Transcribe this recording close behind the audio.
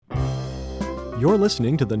You're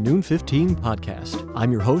listening to the Noon 15 podcast.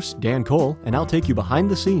 I'm your host, Dan Cole, and I'll take you behind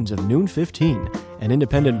the scenes of Noon 15, an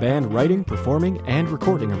independent band writing, performing, and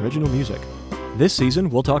recording original music. This season,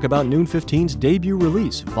 we'll talk about Noon 15's debut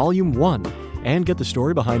release, Volume 1, and get the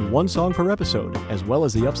story behind one song per episode, as well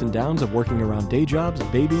as the ups and downs of working around day jobs,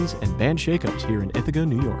 babies, and band shakeups here in Ithaca,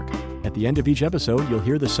 New York. At the end of each episode, you'll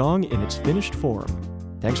hear the song in its finished form.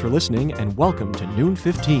 Thanks for listening, and welcome to Noon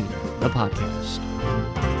 15, the podcast.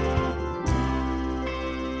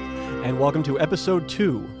 And welcome to Episode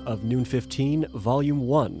 2 of Noon 15, Volume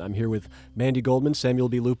 1. I'm here with Mandy Goldman, Samuel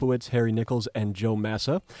B. Lupowitz, Harry Nichols, and Joe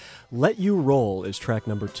Massa. Let You Roll is track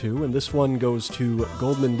number 2, and this one goes to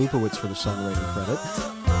Goldman Lupowitz for the songwriting credit.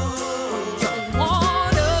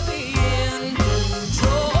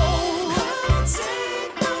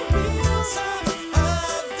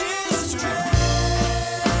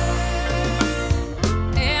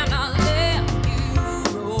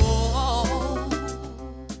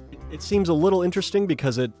 Seems a little interesting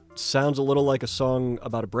because it sounds a little like a song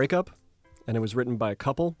about a breakup, and it was written by a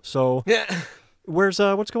couple. So, what's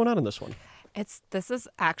going on in this one? This is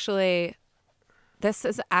actually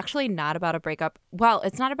not about a breakup. Well,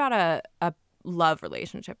 it's not about a love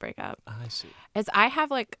relationship breakup. I see. I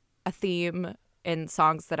have like a theme in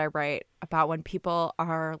songs that I write about when people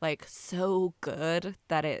are like so good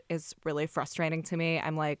that it is really frustrating to me.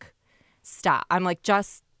 I'm like, stop. I'm like,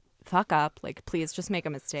 just fuck up, like, please just make a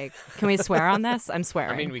mistake. Can we swear on this? I'm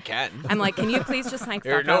swearing. I mean, we can. I'm like, can you please just like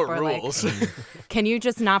there fuck are no up, or rules. like, can you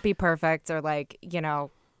just not be perfect, or like, you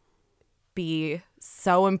know, be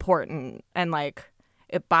so important, and like,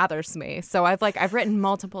 it bothers me. So I've written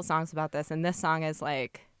multiple songs about this, and this song is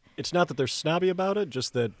like, it's not that they're snobby about it,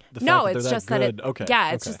 just that the fact no, that it's they're just that good. that Okay.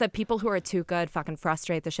 It's just that people who are too good fucking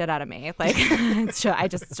frustrate the shit out of me. Like, I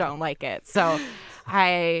just don't like it. So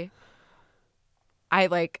I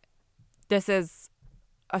like. This is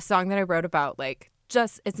a song that I wrote about, like,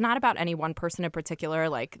 just, it's not about any one person in particular.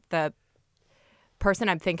 Like, the person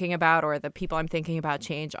I'm thinking about or the people I'm thinking about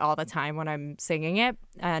change all the time when I'm singing it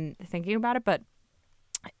and thinking about it. But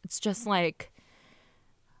it's just like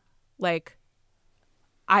at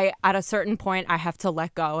a certain point, I have to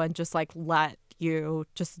let go and just like let you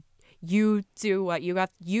do what you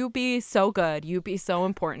have. You be so good. You be so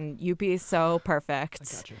important. You be so perfect.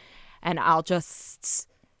 I got you. And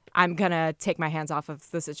I'm going to take my hands off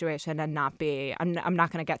of the situation and I'm not going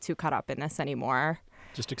to get too caught up in this anymore.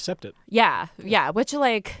 Just accept it. Yeah, which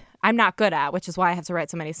like I'm not good at, which is why I have to write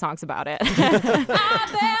so many songs about it. I've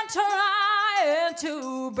been trying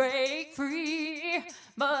to break free,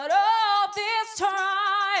 but all this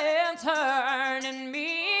trying turning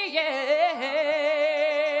me,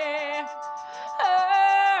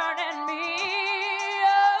 turning me,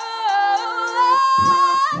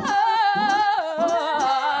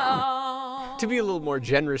 To be a little more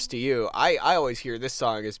generous to you, I always hear this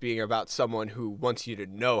song as being about someone who wants you to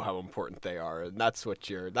know how important they are, and that's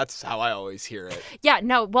how I always hear it. Yeah,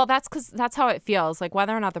 no, well, that's because that's how it feels. Like,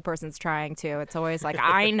 whether or not the person's trying to, it's always like,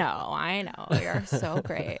 I know, you're so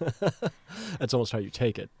great. That's almost how you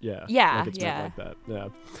take it. Yeah. Yeah, like it's meant yeah. like that. Yeah.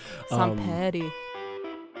 So I'm petty.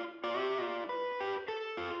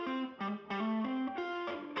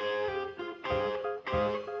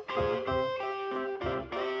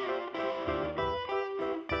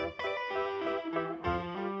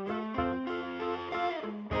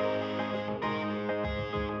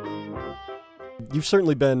 You've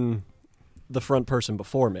certainly been the front person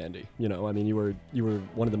before Mandy. You know, I mean, you were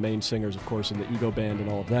one of the main singers, of course, in the Ego Band and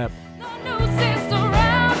all of that. But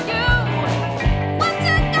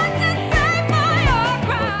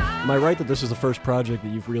am I right that this is the first project that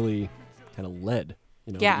you've really kind of led?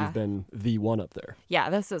 You know, Yeah. You've been the one up there. Yeah,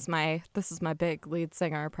 this is my big lead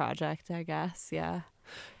singer project, I guess. Yeah.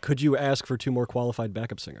 Could you ask for 2 more qualified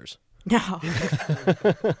backup singers? No.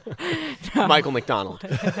 Michael McDonald.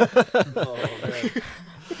 That's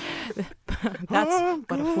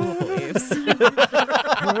what a fool believes.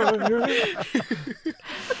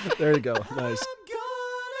 There you go. Nice.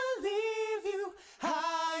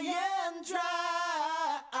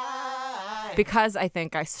 Because I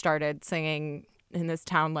think I started singing in this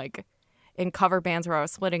town, like in cover bands where I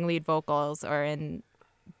was splitting lead vocals, or in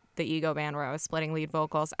the Ego Band where I was splitting lead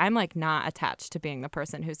vocals, I'm like not attached to being the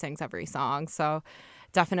person who sings every song. So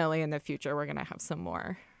definitely in the future we're gonna have some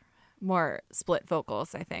more split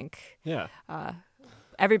vocals, I think. Yeah.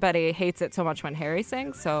 Everybody hates it so much when Harry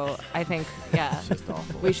sings, so I think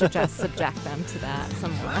we should just subject them to that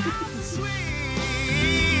some more.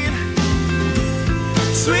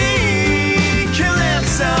 Sweet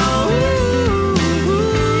calypso.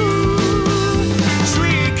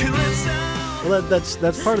 Sweet calypso. Well, that's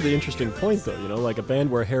part of the interesting point, though. You know, like a band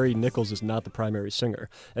where Harry Nichols is not the primary singer.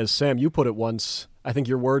 As Sam, you put it once, I think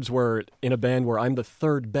your words were, in a band where I'm the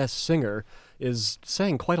third best singer, is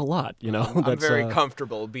saying quite a lot. You know, I'm very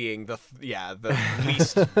comfortable being the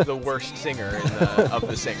the worst singer of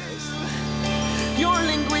the singers. Your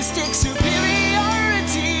linguistic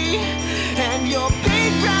superiority and your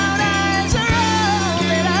big brown eyes are all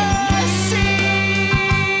that I see.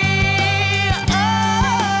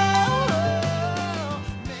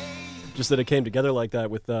 Just that it came together like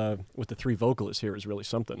that with the three vocalists here is really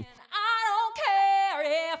something. I don't care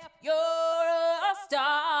if you're a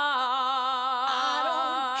star. I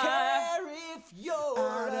don't care if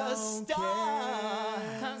you're a star.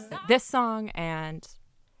 This song and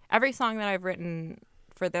every song that I've written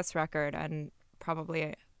for this record, and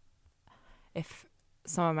probably if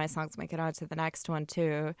some of my songs make it onto the next one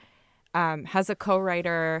too, has a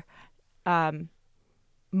co-writer.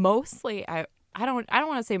 Mostly, I don't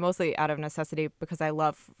want to say mostly out of necessity, because I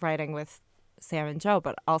love writing with Sam and Joe,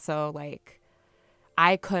 but also like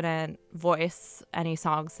I couldn't voice any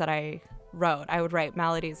songs that I wrote. I would write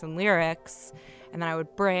melodies and lyrics, and then I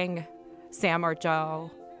would bring Sam or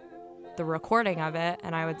Joe the recording of it,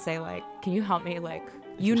 and I would say, like, can you help me, like,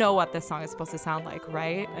 you know what this song is supposed to sound like,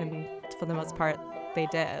 right? And for the most part they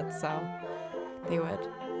did, so they would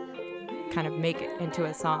kind of make it into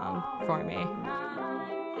a song for me.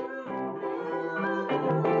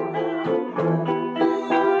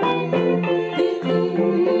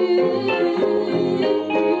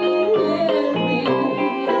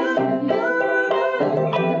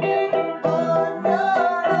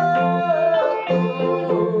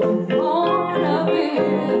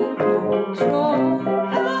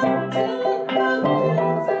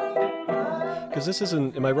 Because this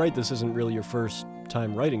isn't, am I right, this isn't really your first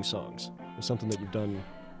time writing songs? It's something that you've done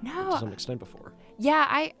to some extent before.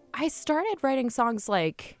 Yeah, I started writing songs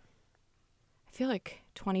like, I feel like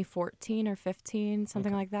 2014 or 15,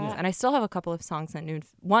 something like that. Yeah. And I still have a couple of songs that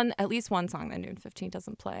at least one song that Noon 15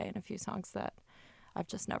 doesn't play, and a few songs that I've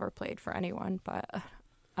just never played for anyone. But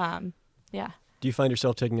yeah. Do you find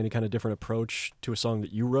yourself taking any kind of different approach to a song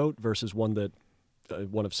that you wrote versus one that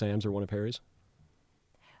one of Sam's or one of Harry's?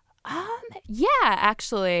 Yeah,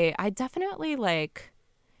 actually, I definitely like.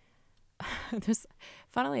 There's,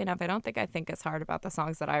 funnily enough, I think as hard about the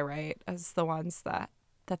songs that I write as the ones that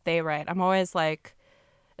they write. I'm always like,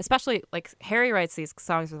 especially like Harry writes these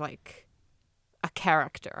songs with like a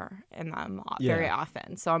character in them very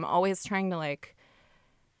often. So I'm always trying to like.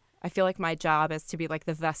 I feel like my job is to be like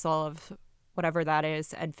the vessel of whatever that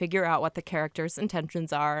is and figure out what the character's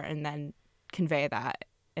intentions are and then convey that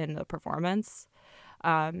in the performance.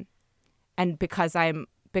 And because I'm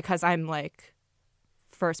like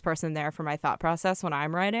first person there for my thought process when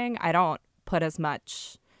I'm writing, I don't put as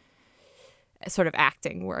much sort of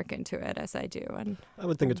acting work into it as I do. And I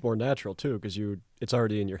would think it's more natural too, because it's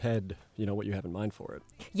already in your head, you know, what you have in mind for it.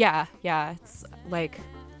 Yeah. It's like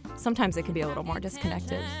sometimes it can be a little more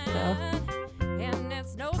disconnected though. And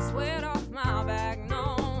it's no sweat off my back,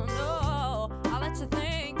 no, I'll let you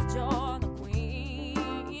think you're the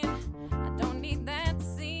queen. I don't need that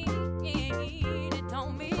scene, it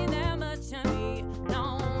don't mean that much to me,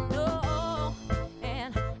 no,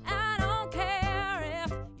 and I don't care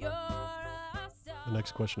if you're a star. The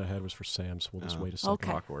next question I had was for Sam, so we'll just wait a second.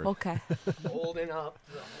 Okay. Awkward. Okay. Holding up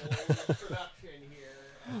the whole production here.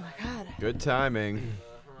 Oh my God. Good timing.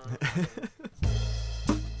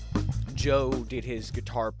 Joe did his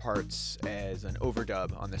guitar parts as an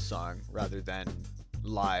overdub on this song rather than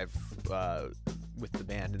live with the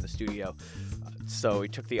band in the studio. So he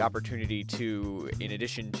took the opportunity to, in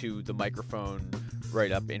addition to the microphone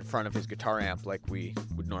right up in front of his guitar amp like we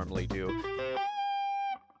would normally do,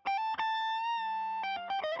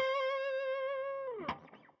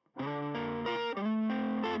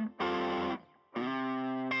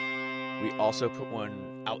 we also put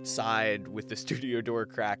one outside with the studio door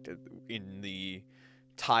cracked in the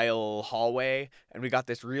tile hallway, and we got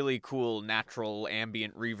this really cool natural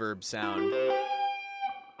ambient reverb sound.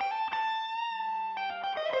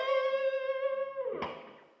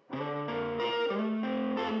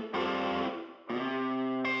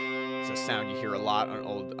 It's a sound you hear a lot on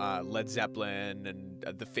old Led Zeppelin, and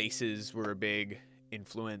the Faces were a big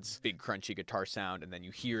influence, big crunchy guitar sound, and then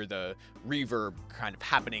you hear the reverb kind of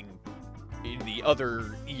happening in the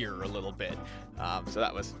other ear a little bit. So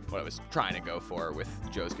that was what I was trying to go for with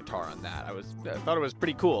Joe's guitar on that. I thought it was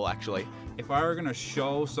pretty cool, actually. If I were gonna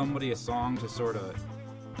show somebody a song to sort of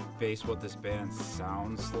base what this band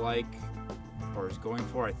sounds like or is going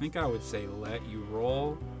for, I think I would say Let You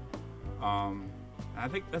Roll. I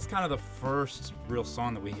think that's kind of the first real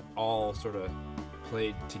song that we all sort of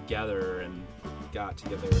played together and got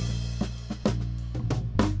together.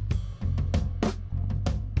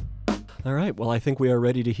 All right, well, I think we are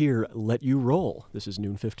ready to hear Let You Roll. This is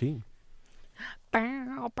Noon 15.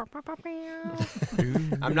 I'm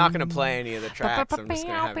not going to play any of the tracks. I'm just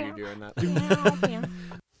going to have you doing that.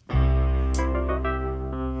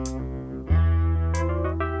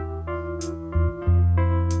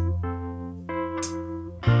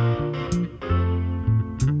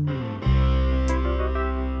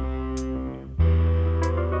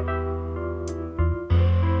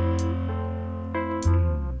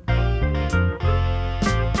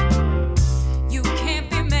 You can't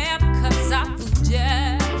be mad because I fooled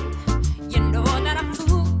ya. You know that I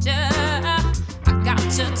fooled ya. I got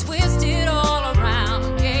you twisted all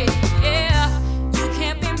around.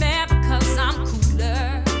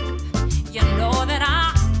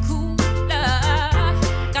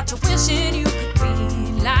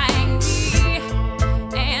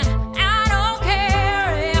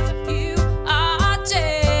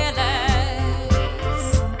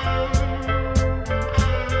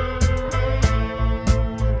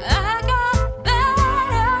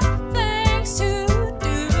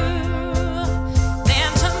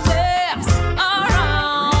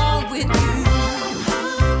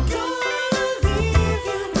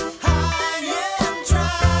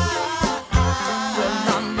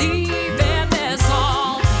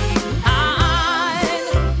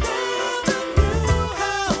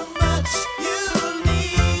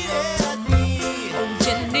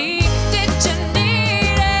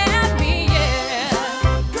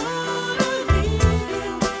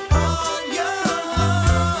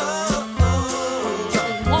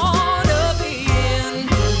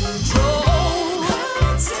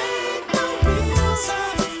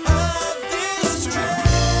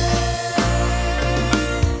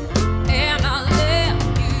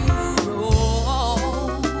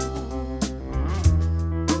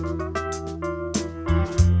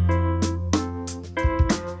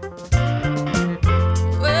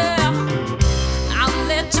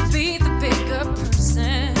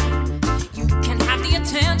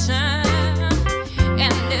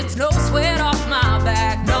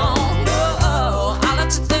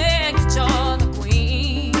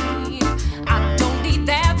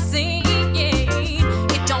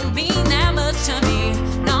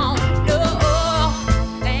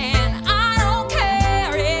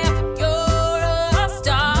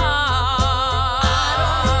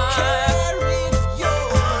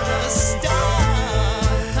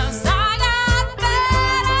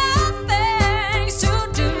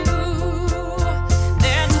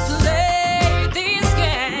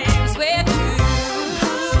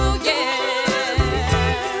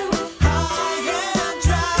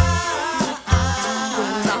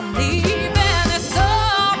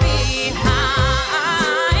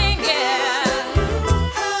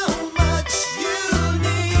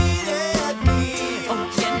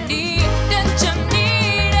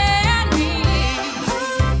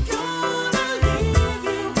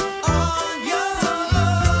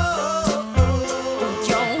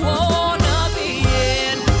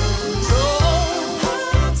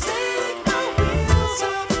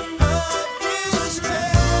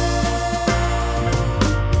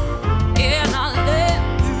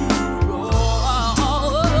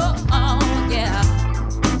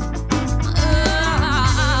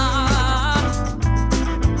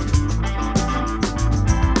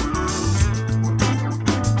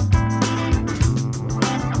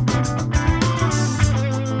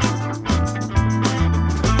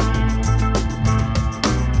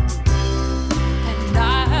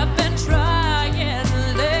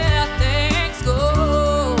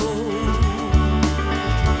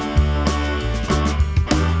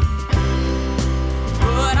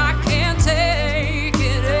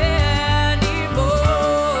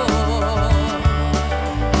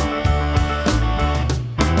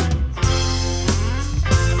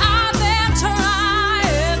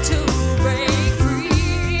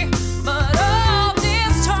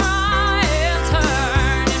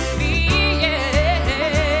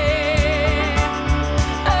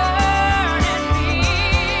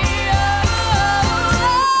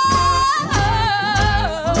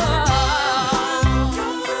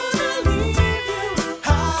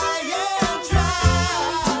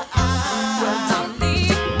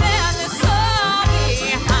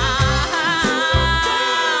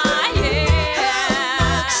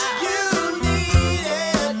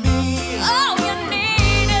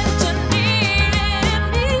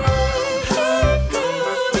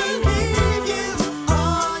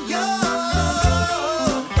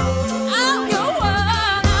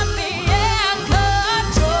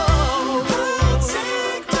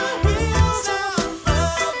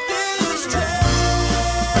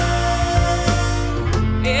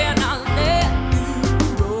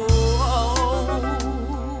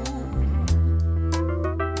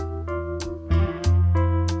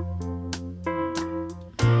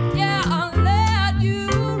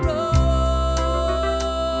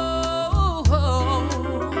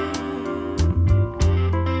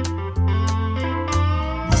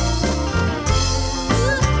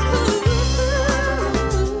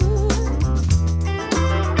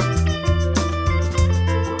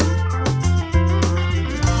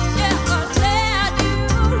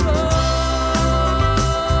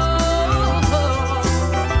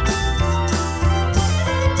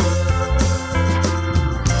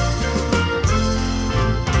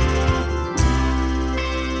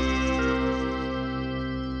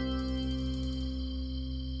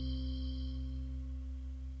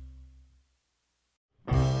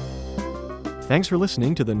 Thanks for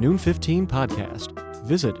listening to the Noon 15 podcast.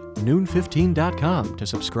 Visit noon15.com to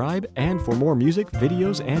subscribe and for more music,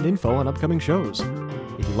 videos, and info on upcoming shows.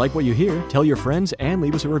 If you like what you hear, tell your friends and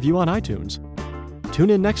leave us a review on iTunes.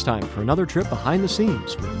 Tune in next time for another trip behind the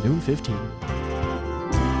scenes with Noon 15.